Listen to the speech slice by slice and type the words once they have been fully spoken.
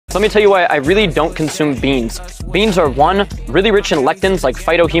So let me tell you why I really don't consume beans. Beans are, one, really rich in lectins like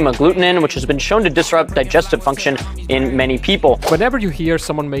phytohemagglutinin, which has been shown to disrupt digestive function in many people. Whenever you hear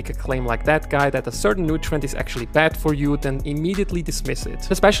someone make a claim like that guy that a certain nutrient is actually bad for you, then immediately dismiss it,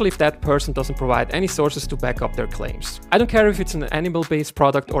 especially if that person doesn't provide any sources to back up their claims. I don't care if it's an animal-based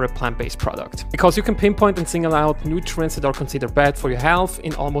product or a plant-based product, because you can pinpoint and single out nutrients that are considered bad for your health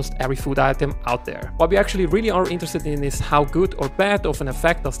in almost every food item out there. What we actually really are interested in is how good or bad of an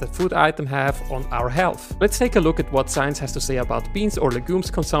effect does that food item have on our health. Let's take a look at what science has to say about beans or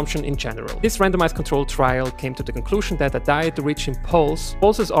legumes consumption in general. This randomized controlled trial came to the conclusion that a diet rich in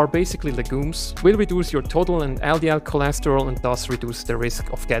pulses are basically legumes, will reduce your total and LDL cholesterol and thus reduce the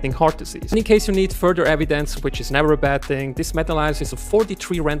risk of getting heart disease. And in case you need further evidence, which is never a bad thing, this meta-analysis of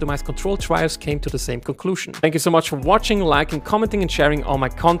 43 randomized controlled trials came to the same conclusion. Thank you so much for watching, liking, commenting and sharing all my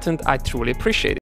content. I truly appreciate it.